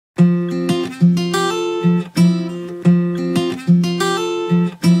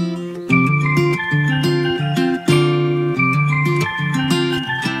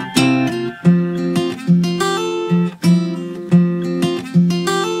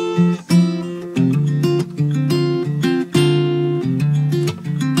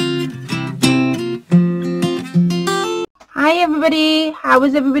everybody. How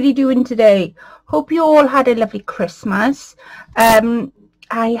is everybody doing today? Hope you all had a lovely Christmas. I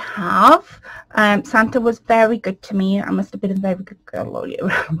have. Santa was very good to me. I must have been a very good girl all year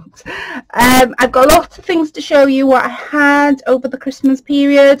round. I've got lots of things to show you what I had over the Christmas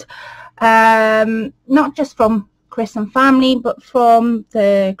period. Not just from Chris and family, but from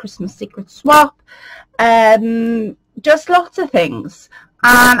the Christmas secret swap. Just lots of things.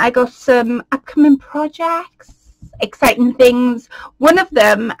 And I got some upcoming projects, exciting things. One of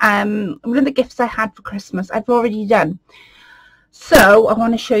them, one of the gifts I had for Christmas, I've already done. So I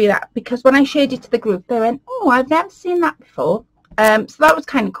want to show you that, because when I shared it to the group, they went, oh, I've never seen that before. So that was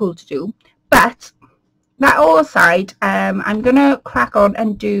kind of cool to do. But that all aside, I'm going to crack on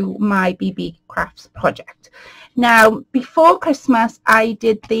and do my BeebeeCraft project. Now, before Christmas, I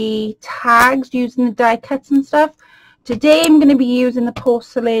did the tags using the die cuts and stuff. Today, I'm going to be using the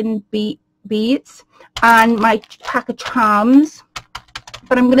porcelain beads and my pack of charms.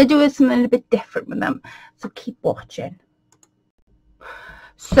 But I'm going to do something a bit different with them. So keep watching.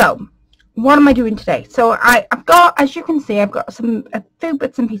 So, what am I doing today? So, I've got, as you can see, I've got a few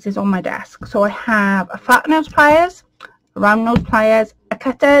bits and pieces on my desk. So, I have a flat nose pliers, a round nose pliers, a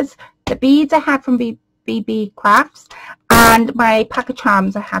cutters, the beads I had from BeebeeCraft, and my pack of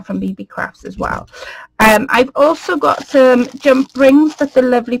charms I had from BeebeeCraft as well. I've also got some jump rings that the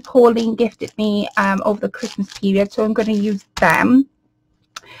lovely Pauline gifted me over the Christmas period, so I'm going to use them.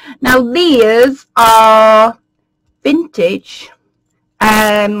 Now, these are vintage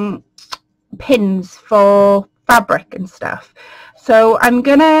pins for fabric and stuff. So I'm not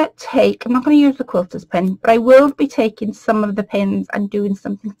going to use the quilter's pin, but I will be taking some of the pins and doing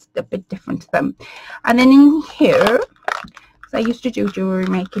something a bit different to them. And then in here, because I used to do jewelry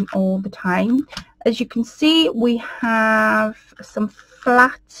making all the time, as you can see, we have some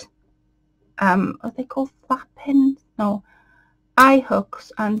flat, are they called flat pins? No, eye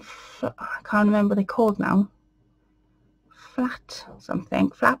hooks and, I can't remember what they're called now. Flat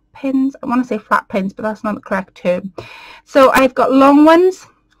pins. I want to say flat pins, but that's not the correct term. So I've got long ones.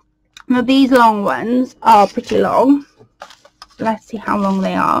 Now these long ones are pretty long. Let's see how long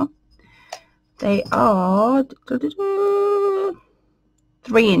they are. They are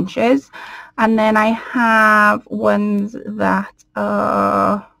 3 inches, and then I have ones that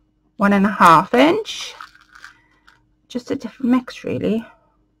are 1.5 inch. Just a different mix, really.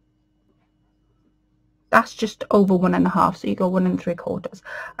 That's just over 1.5, so you go 1 3/4.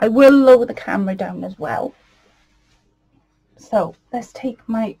 I will lower the camera down as well. So let's take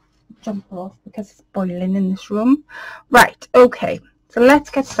my jumper off because it's boiling in this room. Right, okay, so let's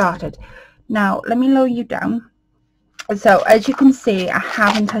get started. Now let me lower you down. So as you can see, I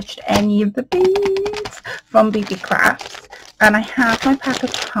haven't touched any of the beads from BeebeeCraft, and I have my pack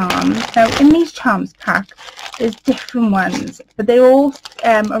of charms. Now in these charms pack, there's different ones, but they're all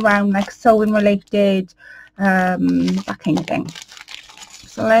around like sewing related, that kind of thing.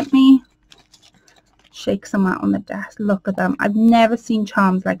 So let me shake some out on the desk. Look at them. I've never seen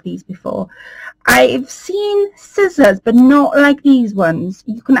charms like these before. I've seen scissors, but not like these ones.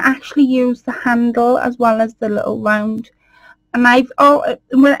 You can actually use the handle as well as the little round. And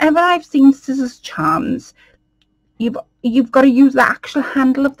whenever I've seen scissors charms, you've got to use the actual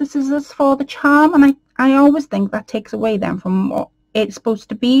handle of the scissors for the charm, and I always think that takes away then from what it's supposed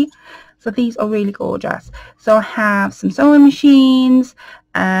to be. So these are really gorgeous. So I have some sewing machines,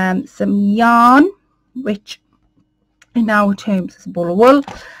 some yarn, which in our terms is a ball of wool,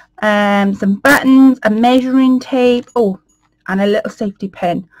 some buttons, a measuring tape, and a little safety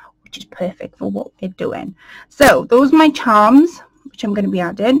pin, which is perfect for what we're doing. So those are my charms, which I'm going to be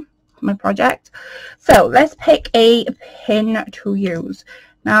adding to my project. So let's pick a pin to use.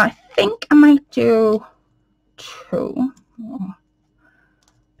 Now I think I might do 2.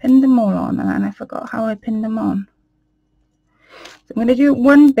 Pin them all on, and then I forgot how I pinned them on. So I'm going to do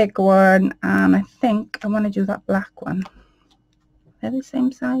one big one, and I think I want to do that black one. They're the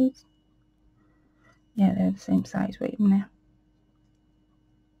same size? Yeah, they're the same size. Wait a minute.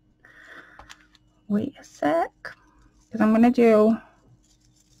 Wait a sec. Because I'm going to do...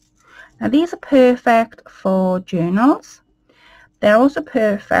 Now these are perfect for journals. They're also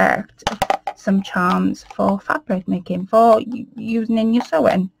perfect, some charms for fabric making, for using in your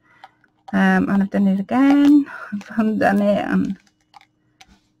sewing. And I've done it again. I've undone it, and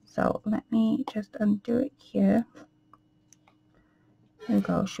so let me just undo it here. There we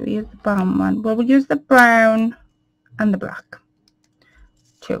go. Should we use the brown one? Well, we'll use the brown and the black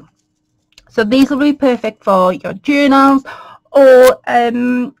too. So these will be perfect for your journals or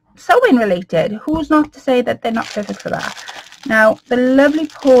sewing related. Who's not to say that they're not perfect for that? Now the lovely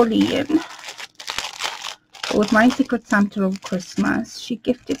Pauline It was my secret Santa over Christmas. She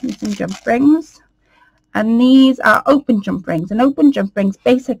gifted me some jump rings. And these are open jump rings. And open jump rings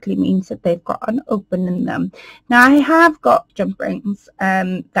basically means that they've got an open in them. Now I have got jump rings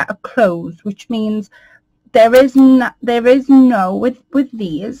that are closed, which means there is no with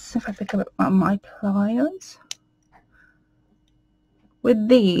these. If I pick up on my pliers, with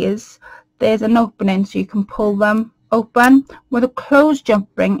these, there's an opening so you can pull them open. With a closed jump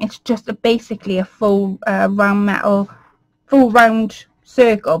ring, it's just basically a full round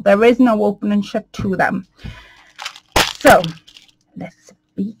circle. There is no open and shut to them. So let's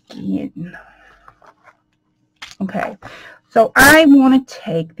begin. Okay, so I want to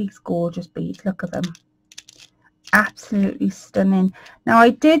take these gorgeous beads. Look at them, absolutely stunning. Now I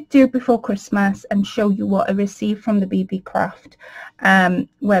did do before Christmas and show you what I received from the BeebeeCraft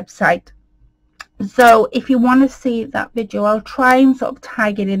website. So if you want to see that video, I'll try and sort of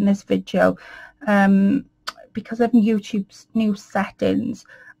tag it in this video. Because of YouTube's new settings,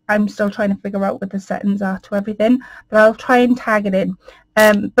 I'm still trying to figure out what the settings are to everything, but I'll try and tag it in.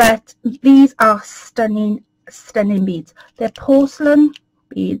 But these are stunning beads. They're porcelain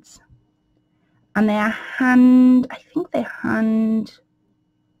beads, and they are I think they're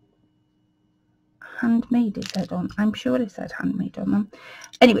handmade, it said on. I'm sure it said handmade on them.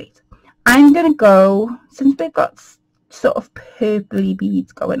 Anyways, I'm gonna go, since we've got sort of purpley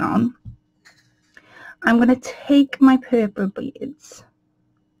beads going on, I'm going to take my purple beads.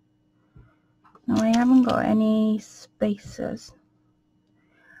 Now I haven't got any spacers,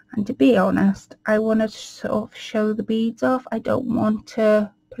 and to be honest, I want to sort of show the beads off. I don't want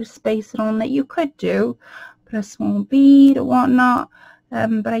to put a spacer on that you could do, put a small bead or whatnot,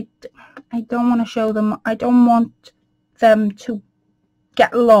 but I don't want to show them. I don't want them to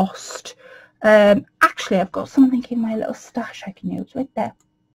get lost. Actually, I've got something in my little stash I can use right there.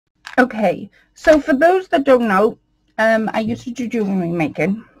 Okay, so for those that don't know, I used to do jewellery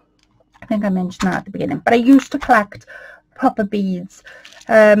making. I think I mentioned that at the beginning, but I used to collect proper beads,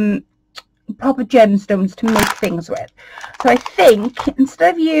 proper gemstones to make things with. So I think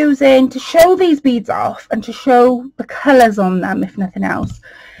instead of using, to show these beads off and to show the colours on them, if nothing else,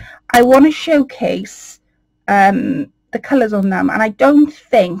 I want to showcase the colours on them. And I don't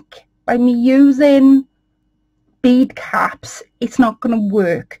think by me using bead caps, it's not going to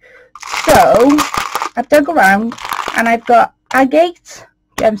work. So I've dug around and I've got agate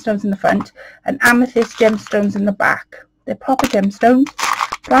gemstones in the front and amethyst gemstones in the back. They're proper gemstones,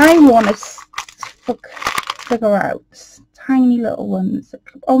 but I want to figure out tiny little ones,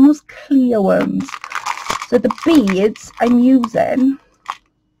 almost clear ones. So the beads I'm using,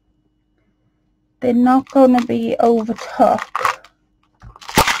 they're not going to be overtopped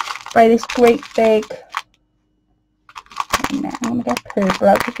by this great big. I'm going to get purple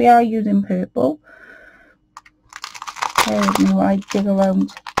out because we are using purple. Bear with me while I dig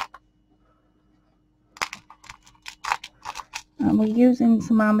around. And we're using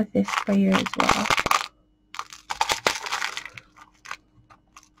some amethyst for here as well.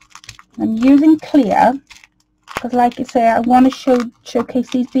 I'm using clear because, like I say, I want to showcase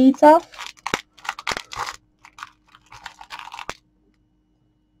these beads off.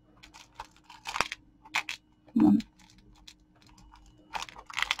 Come on.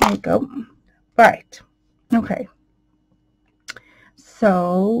 There we go. Right. Okay.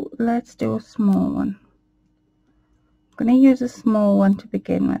 So let's do a small one. I'm going to use a small one to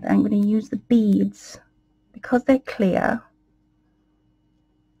begin with. I'm going to use the beads because they're clear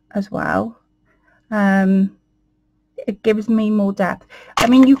as well. It gives me more depth. I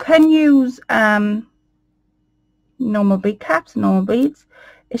mean, you can use normal bead caps, normal beads.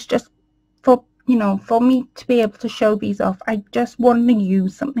 It's just for, you know, for me to be able to show these off, I just want to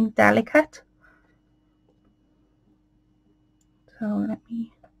use something delicate. So let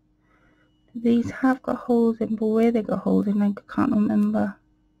me, these have got holes in, but where they got holes in, I can't remember.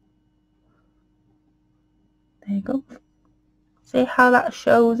 There you go. See how that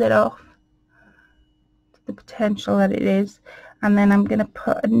shows it off, the potential that it is. And then I'm going to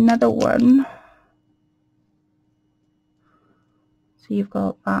put another one. So you've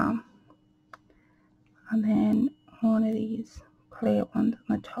got that. And then one of these clear ones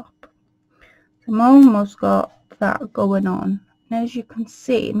on the top. So I've almost got that going on. And as you can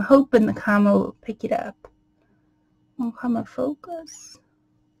see, I'm hoping the camera will pick it up. On camera focus.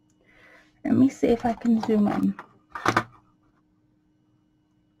 Let me see if I can zoom in.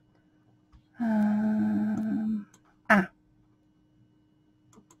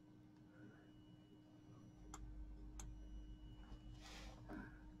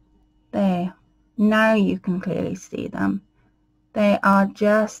 There. Now you can clearly see them. They are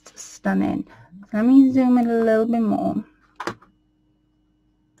just stunning. Let me zoom in a little bit more.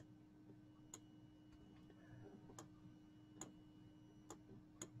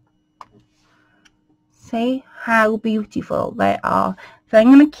 See how beautiful they are. So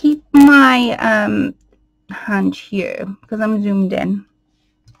I'm going to keep my hand here because I'm zoomed in,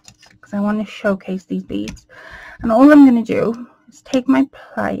 because I want to showcase these beads. And all I'm going to do is take my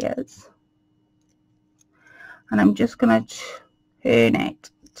pliers and I'm just going to turn it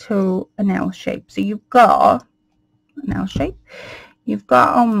to an L shape. So you've got an L shape. You've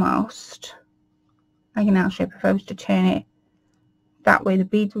got almost like an L shape. If I was to turn it that way, the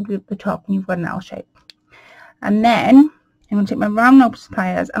beads would be at the top and you've got an L shape. And then I'm going to take my round nose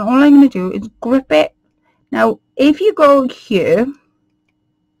pliers and all I'm going to do is grip it. Now if you go here,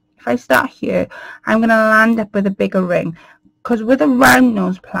 if I start here, I'm going to land up with a bigger ring, because with the round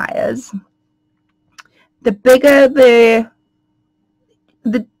nose pliers, the bigger the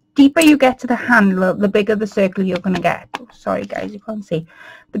deeper you get to the handle, the bigger the circle you're going to get. Sorry guys, you can't see.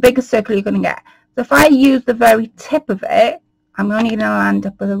 The bigger circle you're going to get. So if I use the very tip of it, I'm only going to land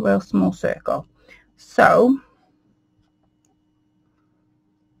up with a real small circle. So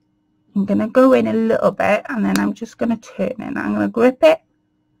I'm going to go in a little bit and then I'm just going to turn it. I'm going to grip it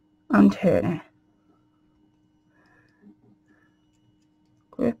and turn it.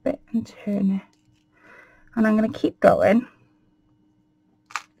 Grip it and turn it. And I'm going to keep going.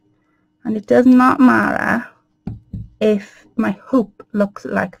 And it does not matter if my hoop looks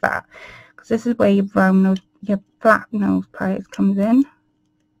like that, because this is where your flat nose pliers comes in.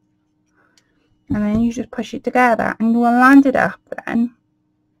 And then you just push it together and you will land it up then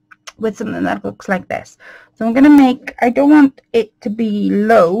with something that looks like this. So I'm going to make, I don't want it to be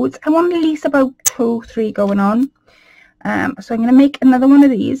loads, I want at least about 2, 3 going on. So I'm going to make another one of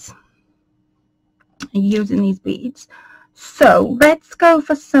these using these beads. So let's go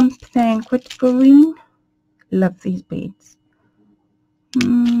for something with green. Love these beads.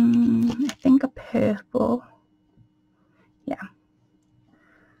 I think a purple. Yeah.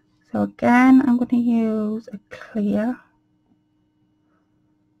 So again, I'm going to use a clear.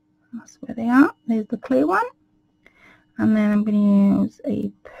 That's where they are. There's the clear one. And then I'm going to use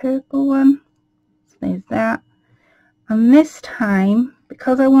a purple one. So there's that. And this time,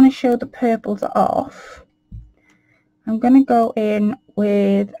 because I want to show the purples off, I'm going to go in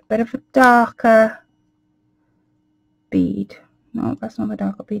with a bit of a darker bead. No, that's not the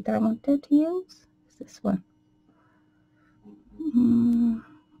darker bead that I wanted to use. It's this one.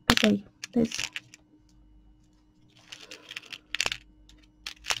 Okay, this.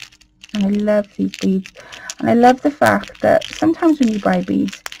 And I love these beads. And I love the fact that sometimes when you buy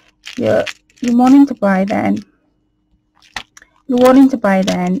beads, you're wanting to buy then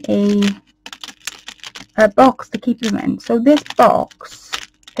a box to keep them in. So this box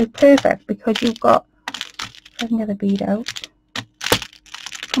is perfect because you've got, if I can get the bead out,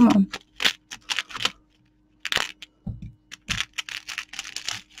 come on,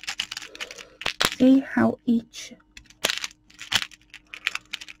 see how each,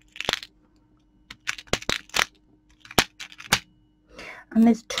 and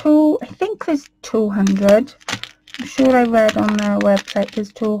there's I think there's 200. I'm sure I read on their website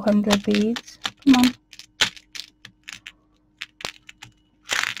there's 200 beads. Come on.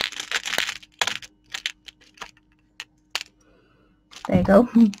 There you go.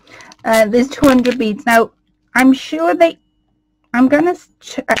 There's 200 beads. Now, I'm sure I'm going to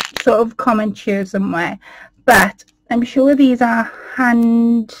sort of comment here somewhere, but I'm sure these are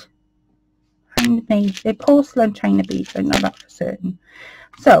handmade. They're porcelain China beads. I know that for certain.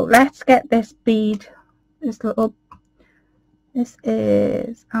 So, let's get this bead, this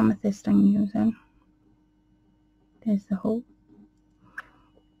is amethyst I'm using. There's the hole.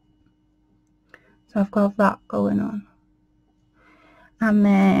 So I've got that going on. And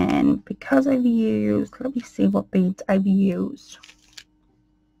then because I've used, let me see what beads I've used.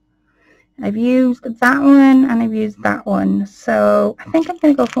 I've used that one and I've used that one. So I think I'm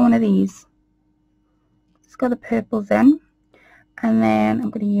going to go for one of these. It's got the purples in. And then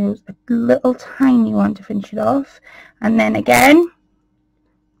I'm going to use a little tiny one to finish it off. And then again,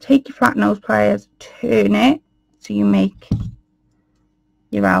 take your flat nose pliers, turn it so you make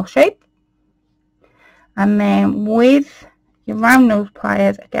your L shape. And then with your round nose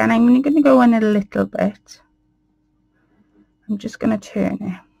pliers, again, I'm going to go in a little bit. I'm just going to turn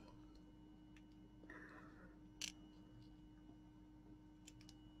it.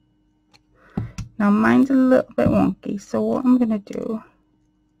 Now mine's a little bit wonky, so what I'm going to do,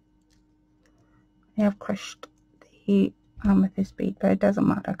 I have crushed the amethyst bead, but it doesn't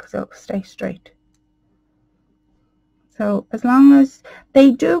matter because it'll stay straight. So as long as, they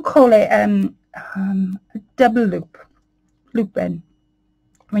do call it a double loop in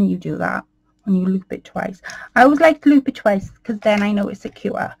when you do that, when you loop it twice. I always like to loop it twice because then I know it's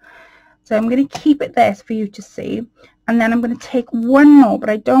secure. So I'm going to keep it there for you to see, and then I'm going to take one more, but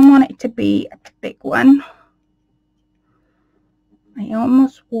I don't want it to be a big one. I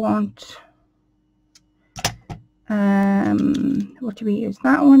almost want, what do we use?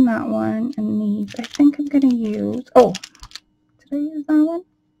 That one, and these. I think I'm going to use, oh, did I use that one?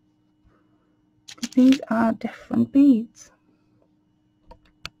 These are different beads.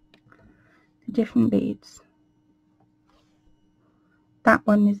 Different beads. That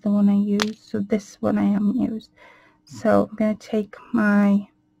one is the one I used, so this one I haven't used. So I'm going to take my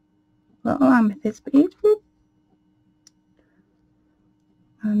little amethyst bead,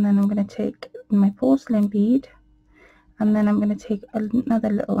 and then I'm going to take my porcelain bead, and then I'm going to take another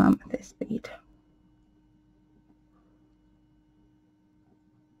little amethyst bead.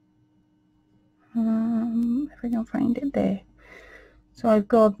 If I can find it there. So I've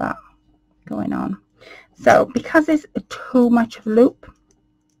got that going on. So because it's too much of a loop,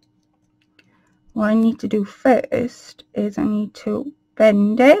 what I need to do first is I need to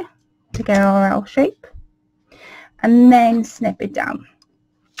bend it to get our L shape, and then snip it down.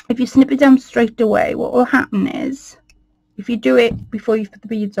 If you snip it down straight away, what will happen is, if you do it before you put the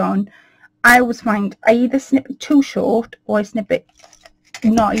beads on, I always find I either snip it too short or I snip it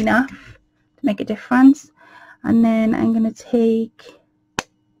not enough to make a difference. And then I'm going to take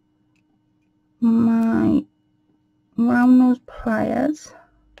my round nose pliers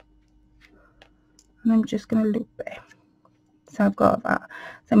and I'm just going to loop it. So I've got that.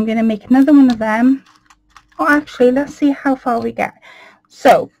 So I'm going to make another one of them. Oh, actually, let's see how far we get.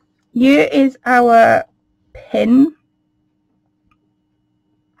 So here is our pin.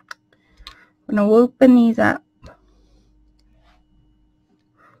 I'm going to open these up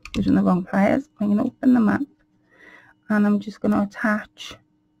using the wrong pliers. I'm going to open them up and I'm just going to attach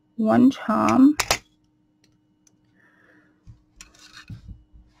one charm.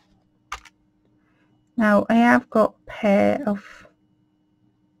 Now I have got a pair of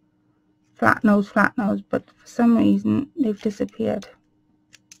flat nose, but for some reason they've disappeared.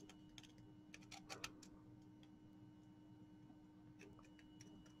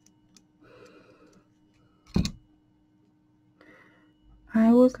 I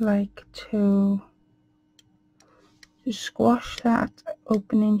always like to just squash that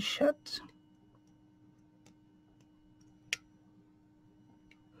opening shut.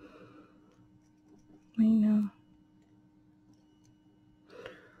 I know.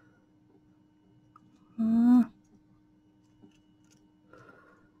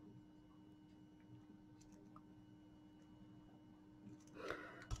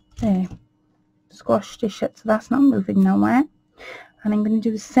 There, squashed it shut, so that's not moving nowhere. And I'm going to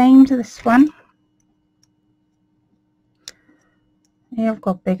do the same to this one. Here I've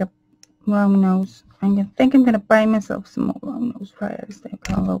got bigger round nose. I'm going to buy myself some more round nose pliers. There,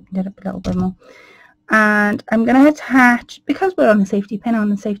 I'll open it up a little bit more. And I'm going to attach, because we're on a safety pin,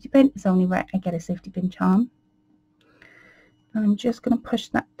 it's only right I get a safety pin charm. And I'm just going to push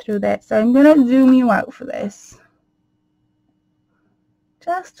that through there. So I'm going to zoom you out for this.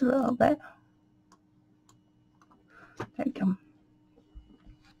 Just a little bit. There we go.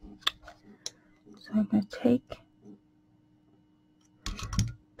 So I'm going to take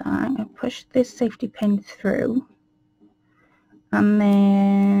that, I'm going to push this safety pin through, and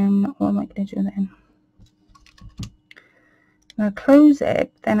then what am I going to do then? I'm going to close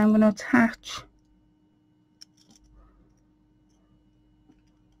it, then I'm going to attach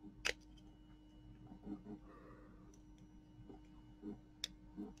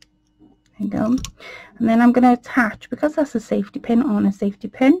there you go, and then I'm going to attach, because that's a safety pin on a safety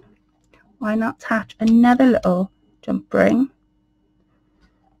pin, why not attach another little jump ring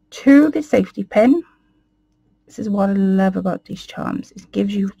to the safety pin. This is what I love about these charms. It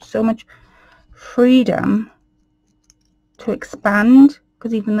gives you so much freedom to expand,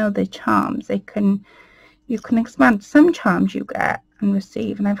 because even though they're charms, you can expand. Some charms you get and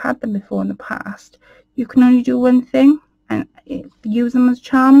receive, and I've had them before in the past, you can only do one thing and use them as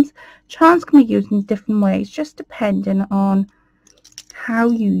charms. Charms can be used in different ways, just depending on how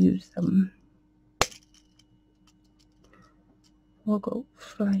you use them. We'll go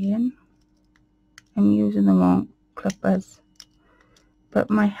flying. I'm using the wrong clippers,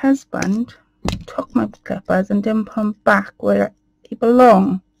 but my husband took my clippers and didn't put them back where they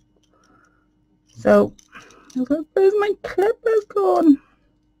belong. So I was like, where's my clippers gone?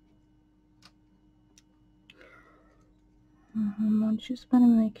 I just want to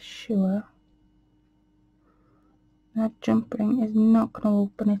make sure that jump ring is not going to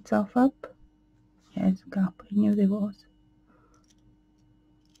open itself up. There's a gap, I knew there was.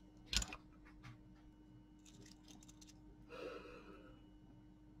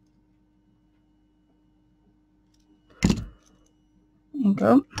 There you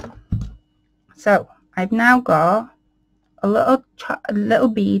go. So I've now got a little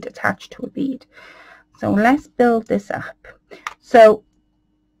bead attached to a bead. So let's build this up. So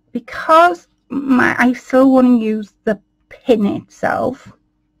because I still want to use the pin itself,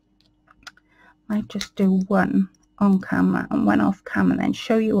 I might just do one on camera and one off camera, and then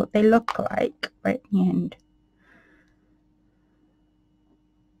show you what they look like right in the end.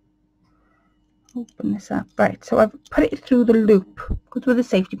 Open this up. Right, so I've put it through the loop, because with a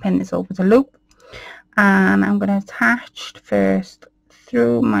safety pin it's over the loop, and I'm going to attach first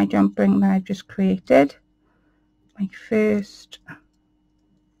through my jump ring that I've just created, my first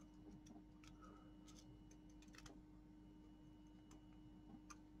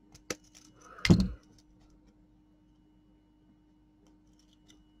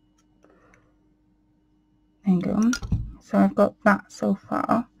there you go. So I've got that so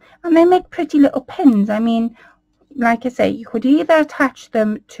far, and they make pretty little pins. I mean, like I say, you could either attach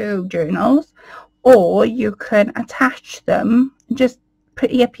them to journals, or you can attach them, just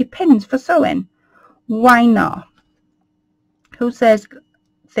pretty up your pins for sewing. Why not? Who says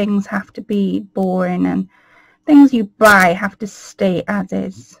things have to be boring and things you buy have to stay as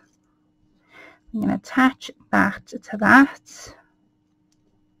is? I'm going to attach that to that,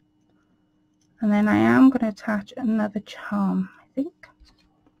 and then I am going to attach another charm, I think.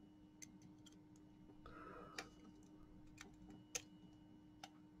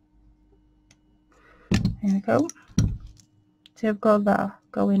 There we go. So I've got that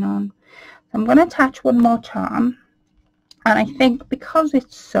going on. So I'm going to attach one more charm, and I think because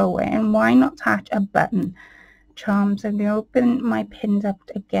it's sewing, why not attach a button charm? So I'm going to open my pins up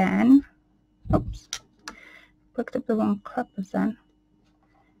again. Oops, picked up the wrong clippers then.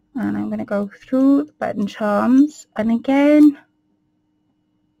 And I'm going to go through the button charms, and again,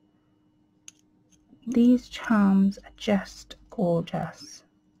 these charms are just gorgeous.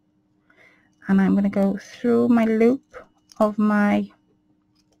 And I'm going to go through my loop of my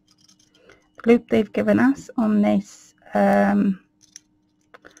loop they've given us on this. I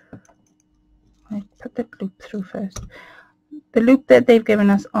put the loop through first. The loop that they've given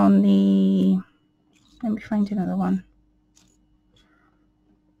us on the, let me find another one.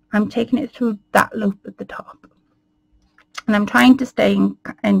 I'm taking it through that loop at the top, and I'm trying to stay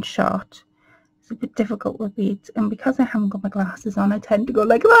in shot. It's a bit difficult with beads, and because I haven't got my glasses on, I tend to go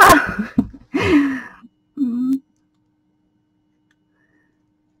like that.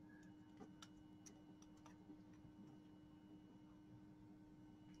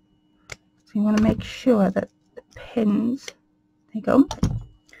 So you want to make sure that the pins, there you go.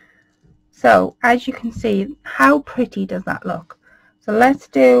 So as you can see, how pretty does that look? So let's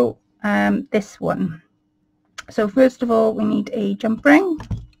do this one. So first of all, we need a jump ring,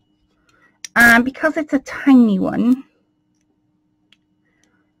 and because it's a tiny one,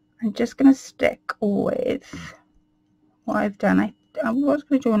 I'm just going to stick with what I've done. I was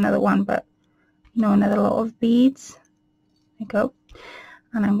going to do another one, but you know, another lot of beads. There you go.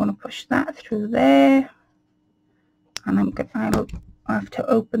 And I'm going to push that through there, and I'll have to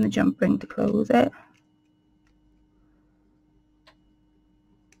open the jump ring to close it.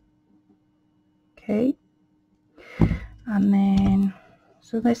 Okay, and then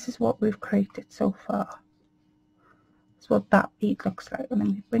so this is what we've created so far. That's what that bead looks like. And let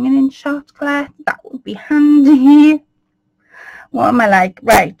me bring it in shot, Claire. That would be handy. What am I like?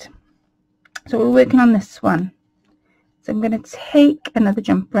 Right, so we're working on this one. So I'm going to take another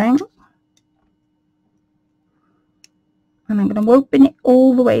jump ring, and I'm going to open it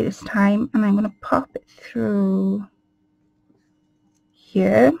all the way this time, and I'm going to pop it through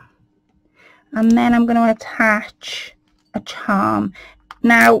here, and then I'm going to attach a charm.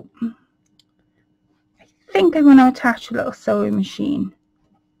 Now I think I'm going to attach a little sewing machine.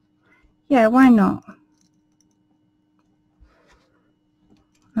 Yeah, why not?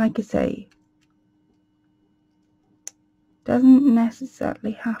 Like I say, doesn't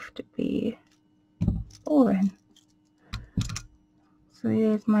necessarily have to be boring. So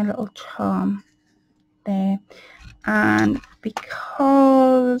here's my little charm there, and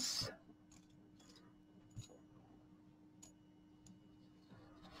because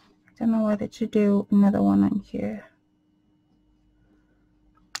I don't know whether to do another one on here,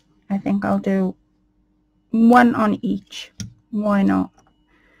 I think I'll do one on each. Why not?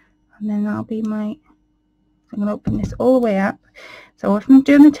 And then that'll be my, I'm going to open this all the way up. So if I'm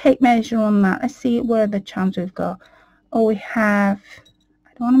doing the tape measure on that, let's see what other charms we've got. Oh, we have, I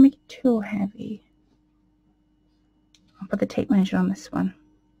don't want to make it too heavy. I'll put the tape measure on this one.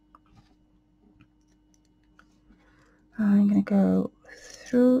 I'm going to go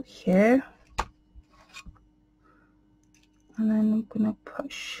through here, and then I'm going to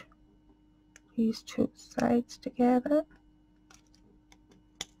push these two sides together.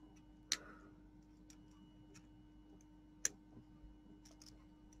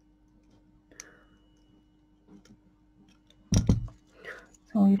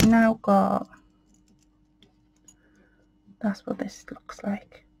 So we've now got, that's what this looks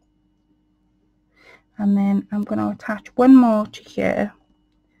like. And then I'm going to attach one more to here,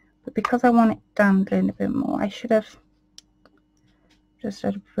 but because I want it dangling a bit more, I should have just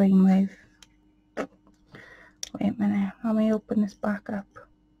had a brainwave. Wait a minute, let me open this back up.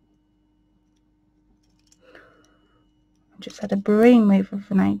 I just had a brainwave of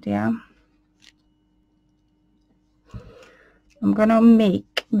an idea. I'm going to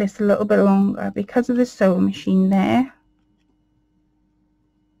make this a little bit longer because of the sewing machine there.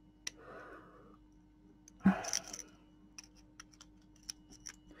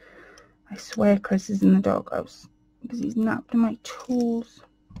 I swear Chris is in the doghouse because he's napped my tools.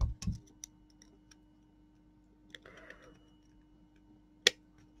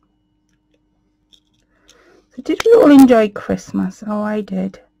 So did we all enjoy Christmas? Oh, I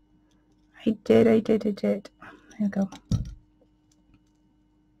did. I did. There we go.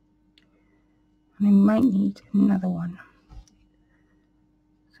 And I might need another one.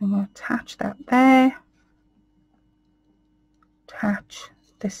 So I'm going to attach that there. Attach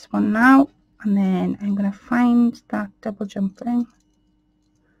this one now. And then I'm going to find that double jump ring.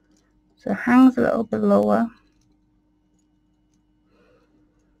 So it hangs a little bit lower.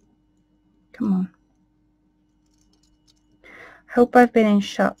 Come on. Hope I've been in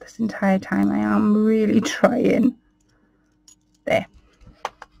shot this entire time. I am really trying. There.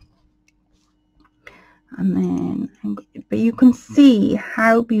 And then, but you can see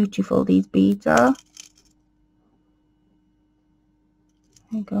how beautiful these beads are.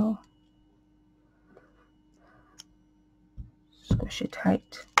 There you go. Squish it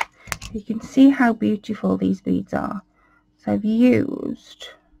tight. You can see how beautiful these beads are. So I've used,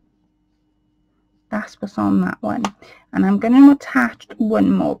 that's what's on that one. And I'm going to attach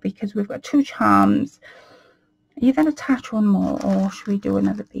one more because we've got two charms. Either attach one more or should we do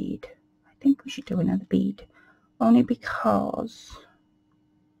another bead? I think we should do another bead, only because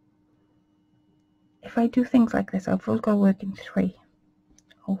if I do things like this, I've always got to work in three,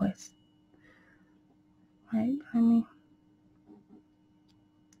 always. Right, I mean,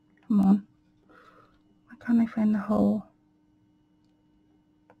 come on, why can't I find the hole?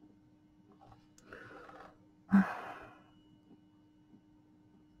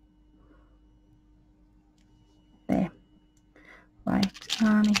 There. Right,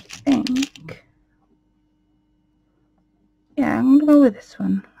 and I think, yeah, I'm going to go with this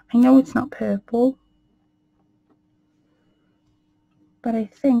one. I know it's not purple, but I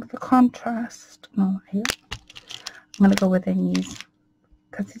think the contrast, no, I'm going to go with these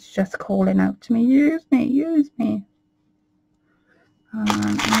because it's just calling out to me, use me, use me. I'm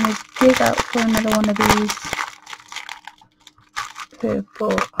going to dig out for another one of these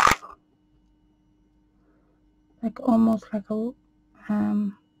purple, like almost like a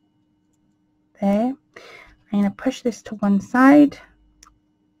there. I'm going to push this to one side,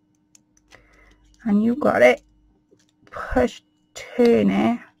 and you got it. Push, turn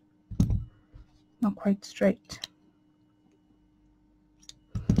it, not quite straight.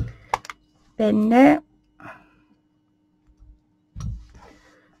 Bend it,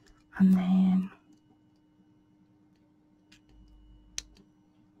 and then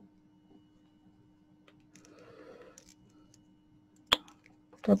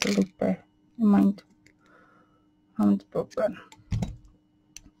double loop it. Mind, hand broken.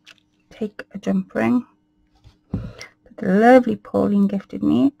 Take a jump ring that the lovely Pauline gifted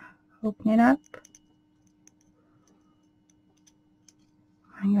me. Open it up.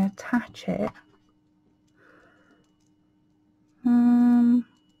 I'm going to attach it. I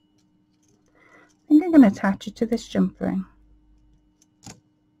think I'm going to attach it to this jump ring.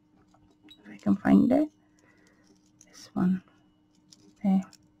 If I can find it. This one. There.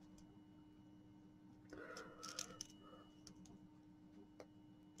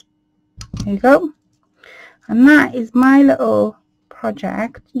 There you go. And that is my little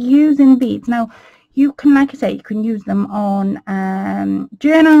project using beads. Now you can, like I say, you can use them on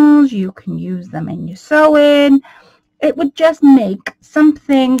journals, you can use them in your sewing. It would just make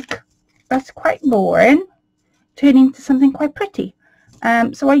something that's quite boring turn into something quite pretty.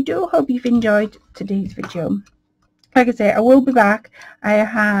 So I do hope you've enjoyed today's video. like I say, I will be back. I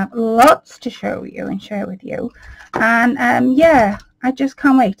have lots to show you and share with you, and yeah, I just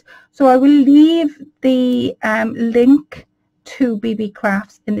can't wait. So I will leave the link to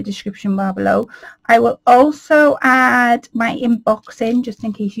BeebeeCraft in the description bar below. I will also add my unboxing, just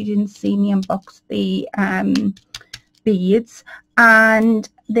in case you didn't see me unbox the beads, and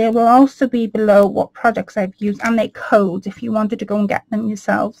there will also be below what products I've used and their codes if you wanted to go and get them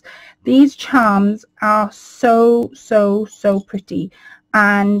yourselves. These charms are so pretty,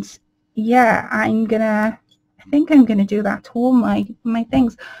 and yeah, I think I'm gonna do that to all my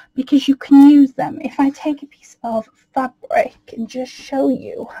things, because you can use them. If I take a piece of fabric and just show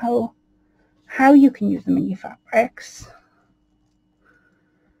you how you can use them in your fabrics.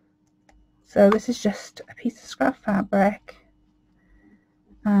 So this is just a piece of scrap fabric,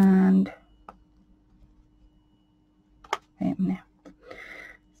 and wait a minute,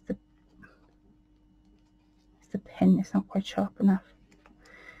 it's the pin, it's not quite sharp enough.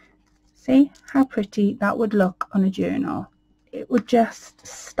 See how pretty that would look on a journal. It would just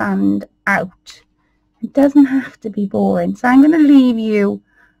stand out. It doesn't have to be boring. So I'm going to leave you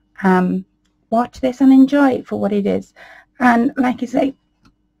watch this and enjoy it for what it is. And like I say,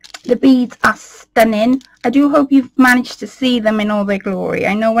 the beads are stunning. I do hope you've managed to see them in all their glory.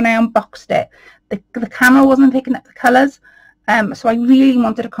 I know when I unboxed it, the camera wasn't picking up the colours, so I really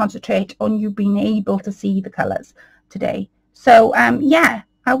wanted to concentrate on you being able to see the colours today. So yeah,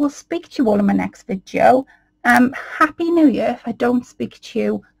 I will speak to you all in my next video. Happy New Year if I don't speak to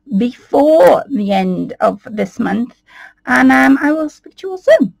you before the end of this month, and I will speak to you all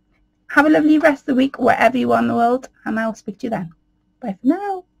soon. Have a lovely rest of the week wherever you are in the world, and I will speak to you then. Bye for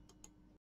now.